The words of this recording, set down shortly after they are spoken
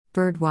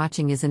Bird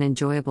watching is an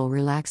enjoyable,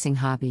 relaxing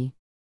hobby.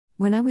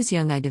 When I was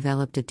young, I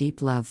developed a deep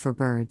love for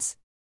birds.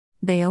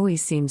 They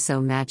always seemed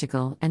so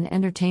magical and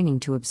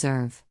entertaining to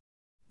observe.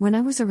 When I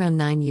was around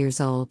 9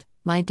 years old,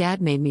 my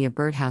dad made me a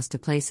birdhouse to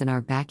place in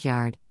our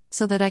backyard,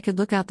 so that I could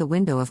look out the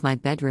window of my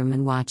bedroom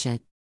and watch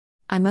it.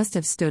 I must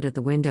have stood at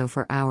the window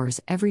for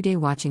hours every day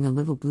watching a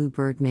little blue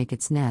bird make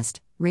its nest,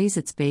 raise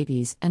its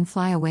babies, and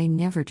fly away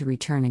never to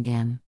return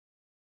again.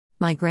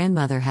 My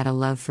grandmother had a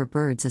love for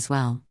birds as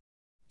well.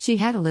 She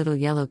had a little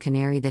yellow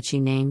canary that she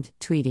named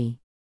Tweety.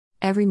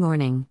 Every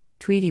morning,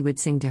 Tweety would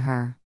sing to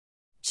her.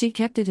 She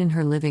kept it in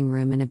her living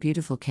room in a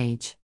beautiful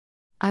cage.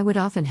 I would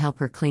often help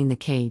her clean the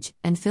cage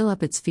and fill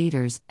up its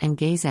feeders and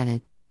gaze at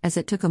it as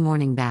it took a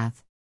morning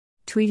bath.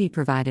 Tweety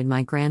provided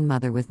my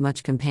grandmother with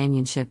much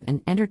companionship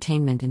and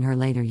entertainment in her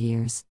later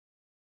years.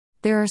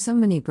 There are so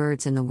many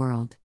birds in the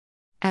world.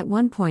 At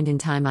one point in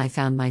time, I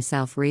found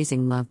myself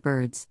raising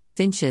lovebirds,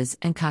 finches,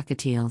 and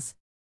cockatiels.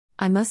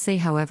 I must say,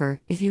 however,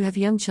 if you have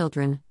young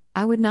children,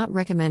 I would not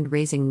recommend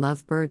raising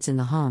lovebirds in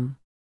the home.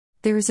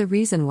 There is a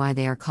reason why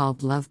they are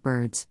called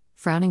lovebirds.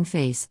 Frowning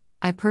face,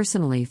 I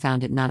personally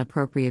found it not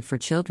appropriate for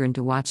children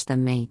to watch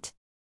them mate.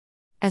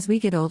 As we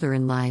get older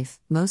in life,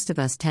 most of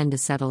us tend to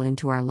settle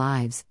into our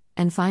lives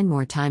and find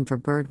more time for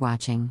bird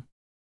watching.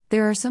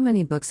 There are so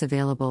many books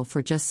available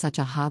for just such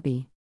a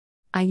hobby.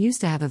 I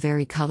used to have a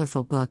very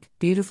colorful book,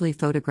 beautifully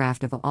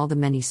photographed, of all the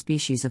many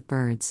species of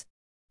birds.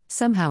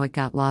 Somehow it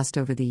got lost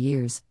over the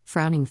years.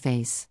 Frowning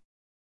face.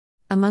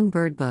 Among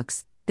bird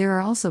books, there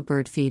are also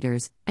bird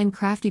feeders and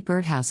crafty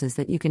birdhouses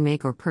that you can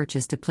make or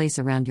purchase to place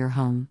around your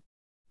home.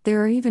 There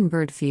are even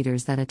bird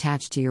feeders that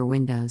attach to your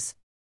windows.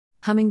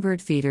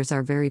 Hummingbird feeders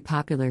are very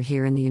popular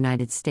here in the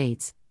United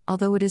States,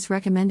 although it is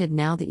recommended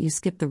now that you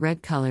skip the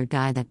red color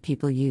dye that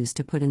people use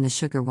to put in the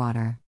sugar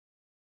water.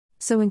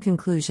 So in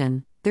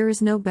conclusion, there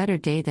is no better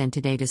day than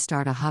today to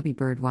start a hobby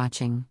bird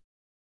watching.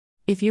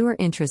 If you are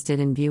interested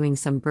in viewing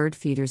some bird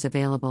feeders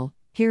available,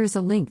 here is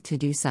a link to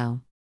do so.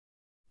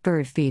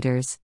 Bird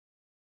feeders.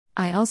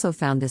 I also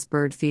found this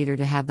bird feeder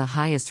to have the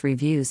highest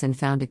reviews and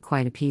found it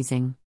quite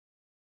appeasing.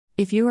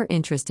 If you are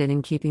interested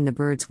in keeping the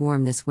birds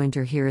warm this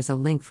winter, here is a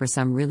link for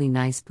some really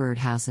nice bird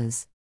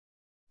houses.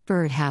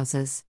 Bird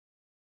houses.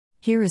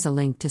 Here is a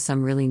link to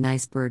some really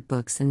nice bird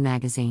books and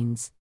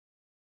magazines.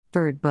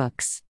 Bird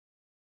books.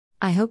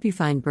 I hope you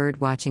find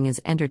bird watching as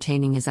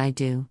entertaining as I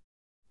do.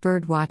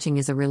 Bird watching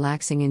is a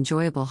relaxing,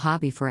 enjoyable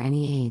hobby for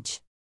any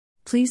age.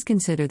 Please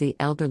consider the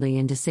elderly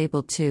and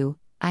disabled too.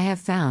 I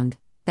have found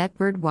that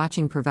bird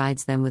watching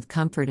provides them with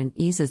comfort and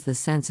eases the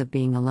sense of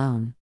being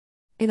alone.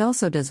 It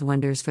also does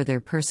wonders for their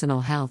personal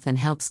health and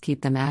helps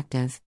keep them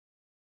active.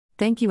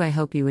 Thank you. I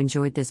hope you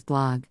enjoyed this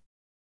blog.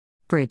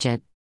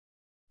 Bridget.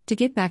 To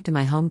get back to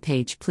my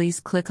homepage, please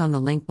click on the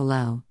link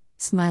below.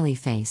 Smiley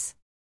face.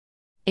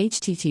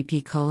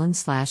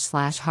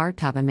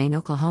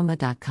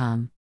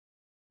 http://hardtopamainoklahoma.com.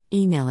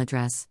 Email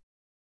address.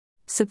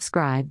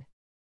 Subscribe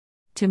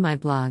to my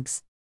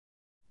blogs.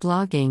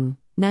 Blogging: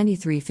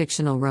 93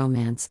 fictional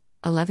romance,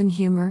 11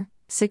 humor,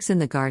 6 in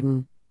the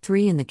garden,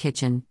 3 in the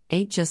kitchen,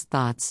 8 just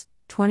thoughts,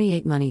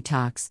 28 money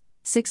talks,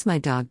 6 my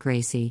dog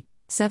Gracie,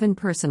 7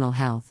 personal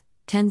health,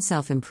 10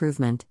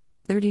 self-improvement,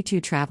 32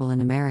 travel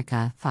in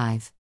America,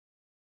 5.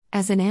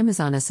 As an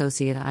Amazon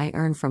associate, I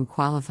earn from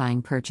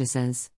qualifying purchases.